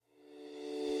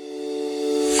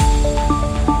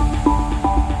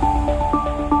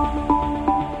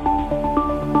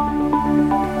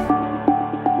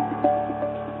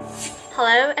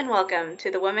welcome to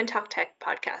the Women Talk Tech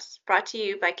podcast, brought to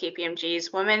you by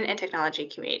KPMG's Women in Technology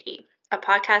community, a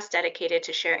podcast dedicated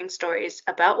to sharing stories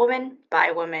about women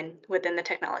by women within the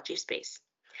technology space.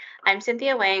 I'm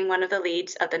Cynthia Wang, one of the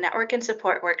leads of the Network and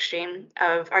Support workstream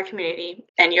of our community,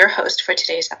 and your host for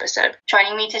today's episode.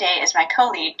 Joining me today is my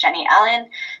co-lead, Jenny Allen,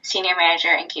 Senior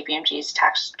Manager in KPMG's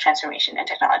Tax Transformation and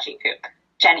Technology Group.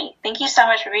 Jenny, thank you so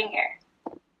much for being here.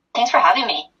 Thanks for having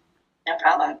me. No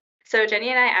problem. So Jenny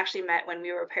and I actually met when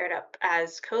we were paired up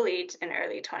as co-leads in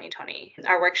early 2020.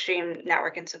 Our workstream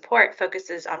Network and Support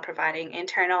focuses on providing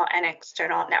internal and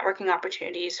external networking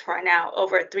opportunities for our now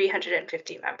over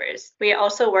 350 members. We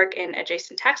also work in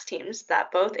adjacent tax teams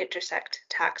that both intersect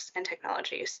tax and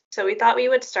technologies. So we thought we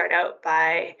would start out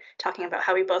by talking about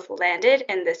how we both landed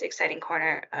in this exciting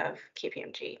corner of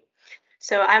KPMG.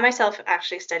 So I myself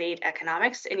actually studied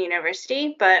economics in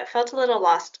university, but felt a little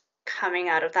lost coming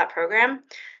out of that program.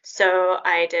 So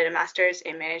I did a master's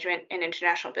in management and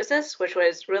international business, which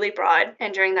was really broad.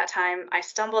 And during that time, I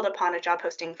stumbled upon a job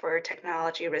posting for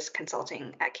technology risk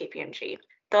consulting at KPMG.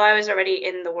 Though I was already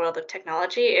in the world of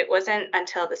technology, it wasn't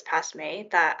until this past May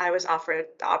that I was offered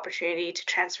the opportunity to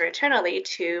transfer internally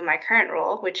to my current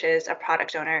role, which is a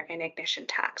product owner in Ignition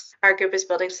Tax. Our group is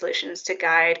building solutions to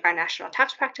guide our national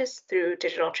tax practice through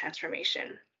digital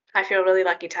transformation. I feel really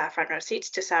lucky to have front row seats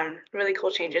to some really cool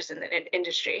changes in the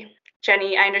industry.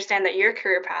 Jenny, I understand that your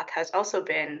career path has also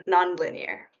been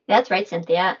non-linear. That's right,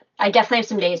 Cynthia. I definitely have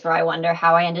some days where I wonder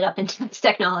how I ended up in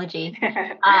technology.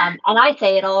 And I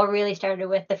say it all really started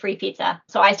with the free pizza.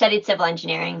 So I studied civil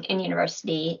engineering in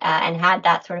university and had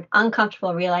that sort of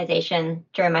uncomfortable realization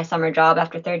during my summer job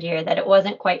after third year that it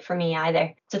wasn't quite for me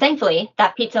either. So thankfully,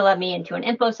 that pizza led me into an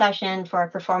info session for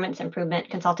a performance improvement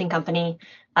consulting company.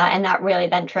 And that really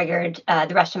then triggered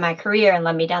the rest of my career and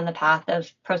led me down the path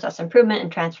of process improvement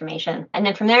and transformation. And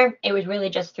then from there, it was really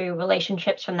just through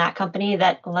relationships from that company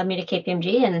that led me to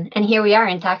KPMG. And here we are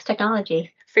in tax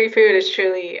technology. Free food is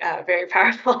truly very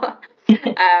powerful.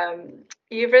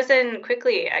 You've risen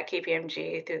quickly at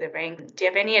KPMG through the ranks. Do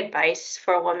you have any advice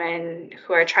for women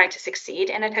who are trying to succeed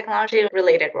in a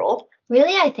technology-related role?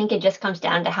 Really, I think it just comes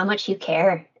down to how much you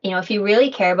care. If you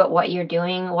really care about what you're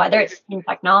doing, whether it's in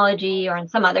technology or in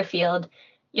some other field,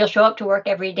 you'll show up to work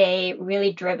every day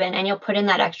really driven, and you'll put in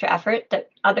that extra effort that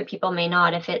other people may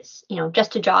not if it's,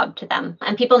 just a job to them.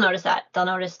 And people notice that. They'll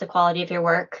notice the quality of your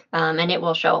work, and it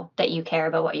will show that you care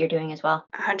about what you're doing as well.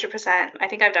 100%. I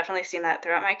think I've definitely seen that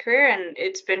throughout my career, and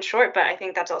it's been short, but I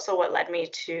think that's also what led me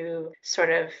to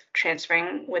sort of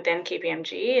transferring within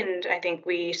KPMG. And I think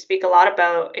we speak a lot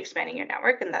about expanding your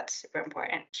network, and that's super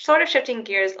important. Sort of shifting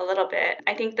gears a little bit,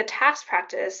 I think the tax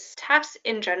practice, tax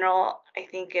in general, I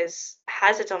think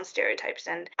has its own stereotypes.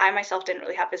 And I myself didn't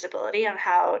really have visibility on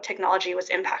how technology was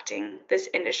impacting this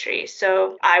industry.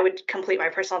 So I would complete my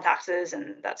personal taxes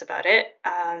and that's about it.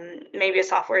 Maybe a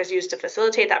software is used to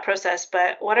facilitate that process,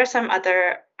 but what are some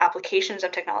other applications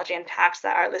of technology and tax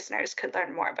that our listeners could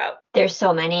learn more about? There's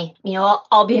so many.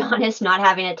 I'll be honest, not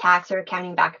having a tax or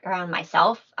accounting background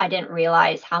myself, I didn't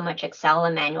realize how much Excel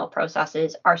and manual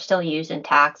processes are still used in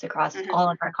tax across all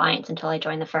of our clients until I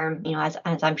joined the firm, as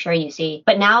I'm sure you see.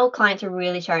 But now clients are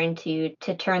really starting to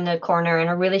turn the corner and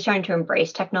are really starting to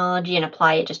embrace technology and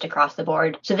apply it just across the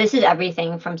board. So this is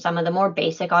everything from some of the more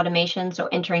basic automation, so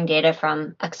entering data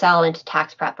from Excel into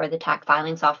tax prep or the tax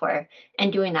filing software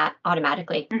and doing that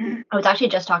automatically. I was actually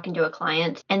just talking to a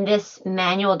client, and this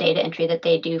manual data entry that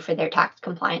they do for their tax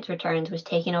compliance returns was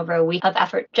taking over a week of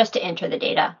effort just to enter the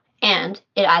data. And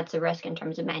it adds the risk in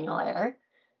terms of manual error.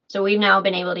 So we've now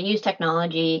been able to use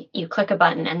technology. You click a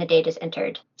button and the data is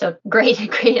entered. So great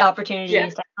opportunity to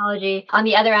use technology. On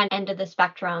the other end of the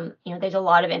spectrum, there's a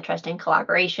lot of interest in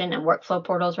collaboration and workflow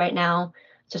portals right now.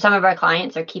 So some of our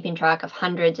clients are keeping track of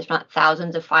hundreds, if not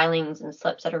thousands, of filings and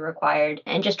slips that are required.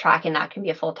 And just tracking that can be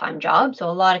a full-time job. So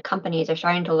a lot of companies are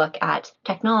starting to look at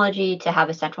technology to have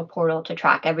a central portal to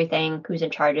track everything, who's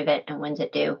in charge of it, and when's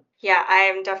it due. Yeah, I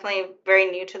am definitely very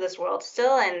new to this world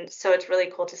still. And so it's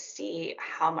really cool to see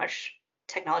how much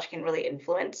technology can really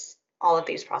influence all of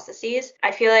these processes.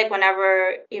 I feel like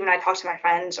whenever even I talk to my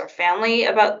friends or family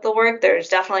about the work, there's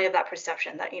definitely that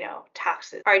perception that,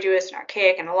 tax is arduous and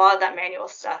archaic and a lot of that manual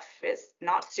stuff is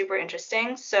not super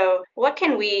interesting. So what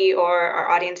can we or our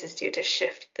audiences do to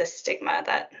shift the stigma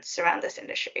that surround this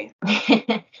industry?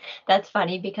 That's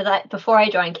funny because before I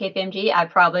joined KPMG, I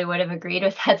probably would have agreed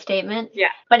with that statement. Yeah.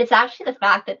 But it's actually the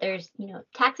fact that there's,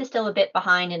 tax is still a bit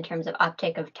behind in terms of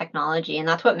uptake of technology. And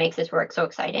that's what makes this work so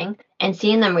exciting. And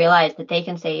seeing them realize that they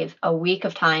can save a week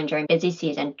of time during busy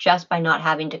season just by not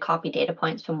having to copy data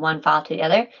points from one file to the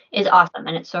other is awesome,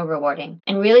 and it's so rewarding.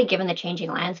 And really, given the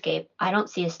changing landscape, I don't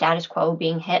see a status quo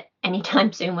being hit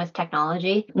anytime soon with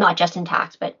technology, not just in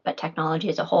tax, but technology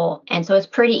as a whole. And so it's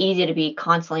pretty easy to be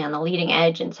constantly on the leading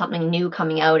edge and something new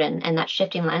coming out, and that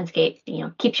shifting landscape,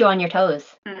 keeps you on your toes.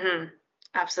 Mm-hmm.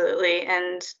 Absolutely.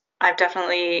 And I've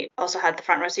definitely also had the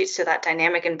front row seats to that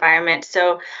dynamic environment.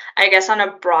 So I guess on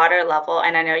a broader level,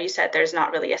 and I know you said there's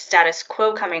not really a status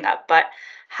quo coming up, but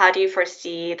how do you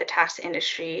foresee the tax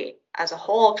industry as a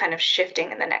whole kind of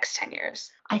shifting in the next 10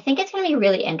 years? I think it's going to be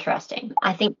really interesting.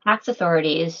 I think tax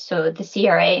authorities, so the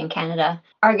CRA in Canada,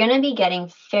 are going to be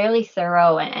getting fairly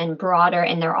thorough and broader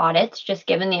in their audits, just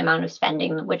given the amount of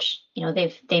spending which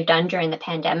they've done during the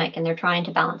pandemic, and they're trying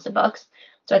to balance the books.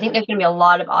 So I think there's going to be a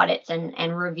lot of audits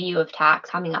and review of tax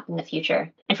coming up in the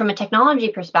future. And from a technology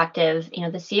perspective,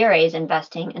 the CRA is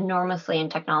investing enormously in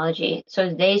technology. So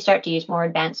as they start to use more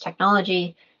advanced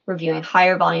technology, reviewing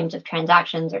higher volumes of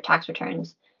transactions or tax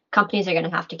returns, companies are going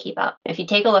to have to keep up. If you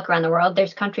take a look around the world,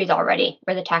 there's countries already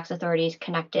where the tax authorities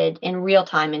connected in real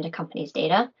time into companies'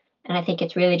 data. And I think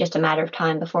it's really just a matter of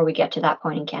time before we get to that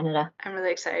point in Canada. I'm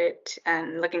really excited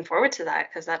and looking forward to that,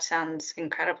 because that sounds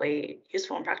incredibly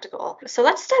useful and practical. So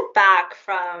let's step back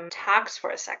from tax for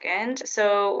a second.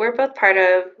 So we're both part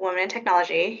of Women in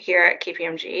Technology here at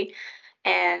KPMG.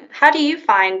 And how do you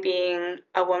find being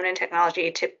a woman in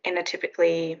technology in a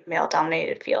typically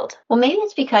male-dominated field? Well, maybe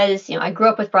it's because, I grew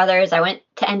up with brothers. I went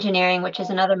to engineering, which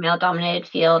is another male-dominated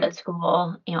field at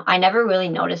school. I never really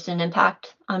noticed an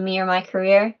impact on me or my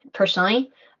career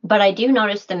personally, but I do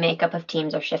notice the makeup of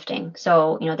teams are shifting.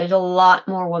 So, there's a lot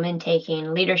more women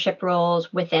taking leadership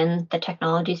roles within the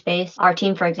technology space. Our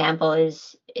team, for example,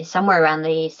 is somewhere around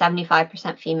the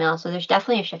 75% female. So there's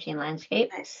definitely a shifting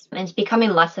landscape. Nice. And it's becoming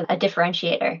less of a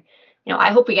differentiator.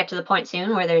 I hope we get to the point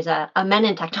soon where there's a men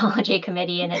in technology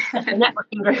committee and it's a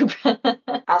networking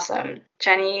group. Awesome.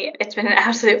 Jenny, it's been an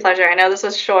absolute pleasure. I know this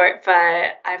was short,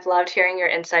 but I've loved hearing your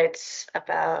insights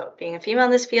about being a female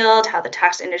in this field, how the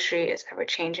tax industry is ever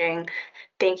changing.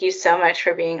 Thank you so much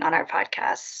for being on our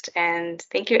podcast. And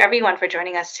thank you everyone for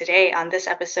joining us today on this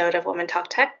episode of Women Talk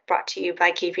Tech, brought to you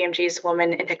by KPMG's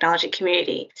Women in Technology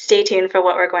community. Stay tuned for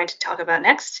what we're going to talk about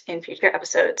next in future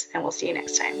episodes, and we'll see you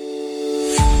next time.